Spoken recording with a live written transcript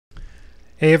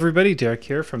Hey everybody, Derek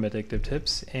here from Addictive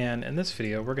Tips, and in this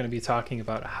video we're going to be talking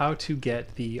about how to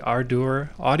get the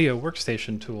Ardour audio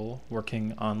workstation tool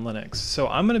working on Linux. So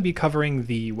I'm going to be covering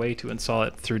the way to install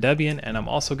it through Debian, and I'm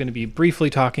also going to be briefly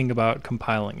talking about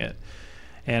compiling it.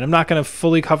 And I'm not going to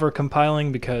fully cover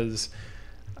compiling because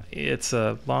it's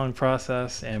a long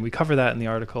process and we cover that in the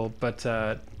article, but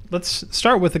let's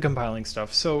start with the compiling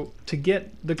stuff. So to get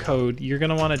the code, you're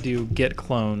going to want to do git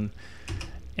clone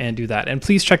and do that. And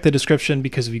please check the description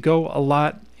because we go a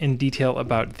lot in detail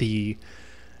about the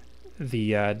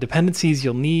dependencies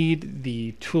you'll need,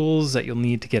 the tools that you'll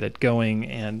need to get it going,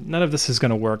 and none of this is going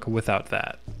to work without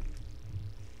that.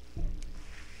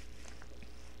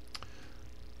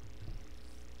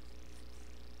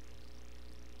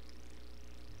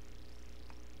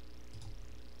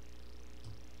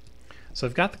 So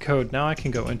I've got the code. Now I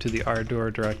can go into the Ardour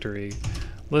directory,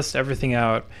 list everything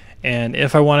out, and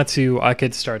if I wanted to, I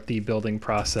could start the building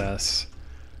process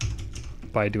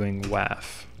by doing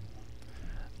waf.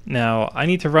 Now I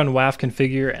need to run waf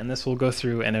configure, and this will go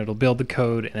through and it'll build the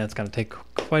code, and it's going to take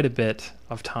quite a bit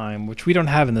of time, which we don't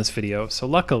have in this video. So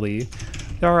luckily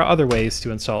there are other ways to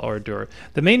install Ardour.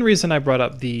 The main reason I brought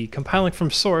up the compiling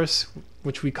from source,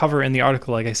 which we cover in the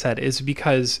article, like I said, is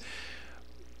because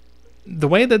the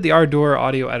way that the Ardour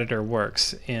audio editor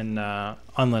works on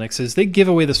Linux is they give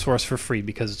away the source for free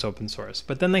because it's open source,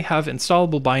 but then they have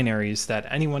installable binaries that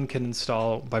anyone can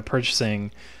install by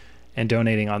purchasing and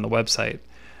donating on the website.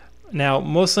 Now,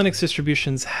 most Linux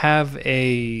distributions have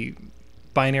a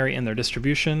binary in their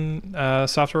distribution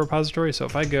software repository, so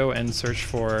if I go and search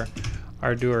for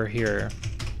Ardour here,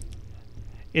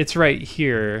 it's right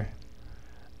here,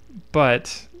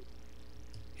 but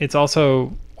it's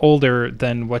also older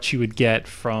than what you would get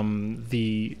from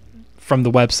the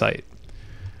website.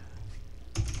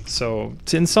 So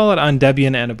to install it on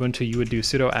Debian and Ubuntu, you would do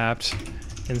sudo apt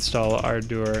install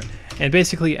Ardour, and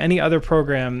basically any other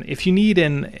program. If you need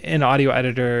an audio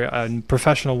editor, a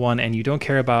professional one, and you don't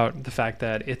care about the fact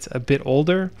that it's a bit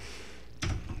older,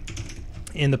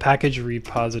 in the package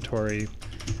repository,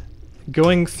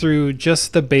 going through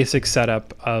just the basic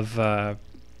setup of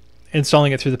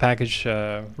installing it through the package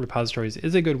repositories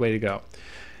is a good way to go.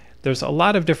 There's a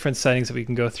lot of different settings that we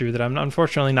can go through that I'm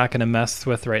unfortunately not going to mess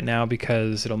with right now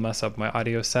because it'll mess up my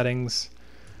audio settings.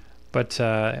 But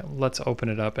let's open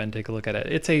it up and take a look at it.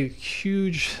 It's a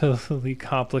hugely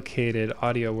complicated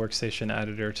audio workstation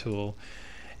editor tool.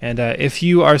 And if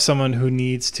you are someone who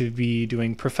needs to be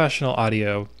doing professional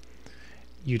audio,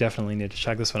 you definitely need to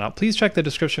check this one out. Please check the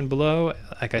description below.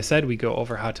 Like I said, we go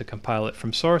over how to compile it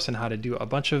from source and how to do a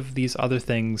bunch of these other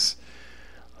things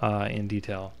in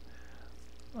detail.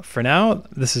 For now,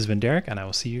 this has been Derek, and I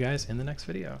will see you guys in the next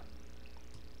video.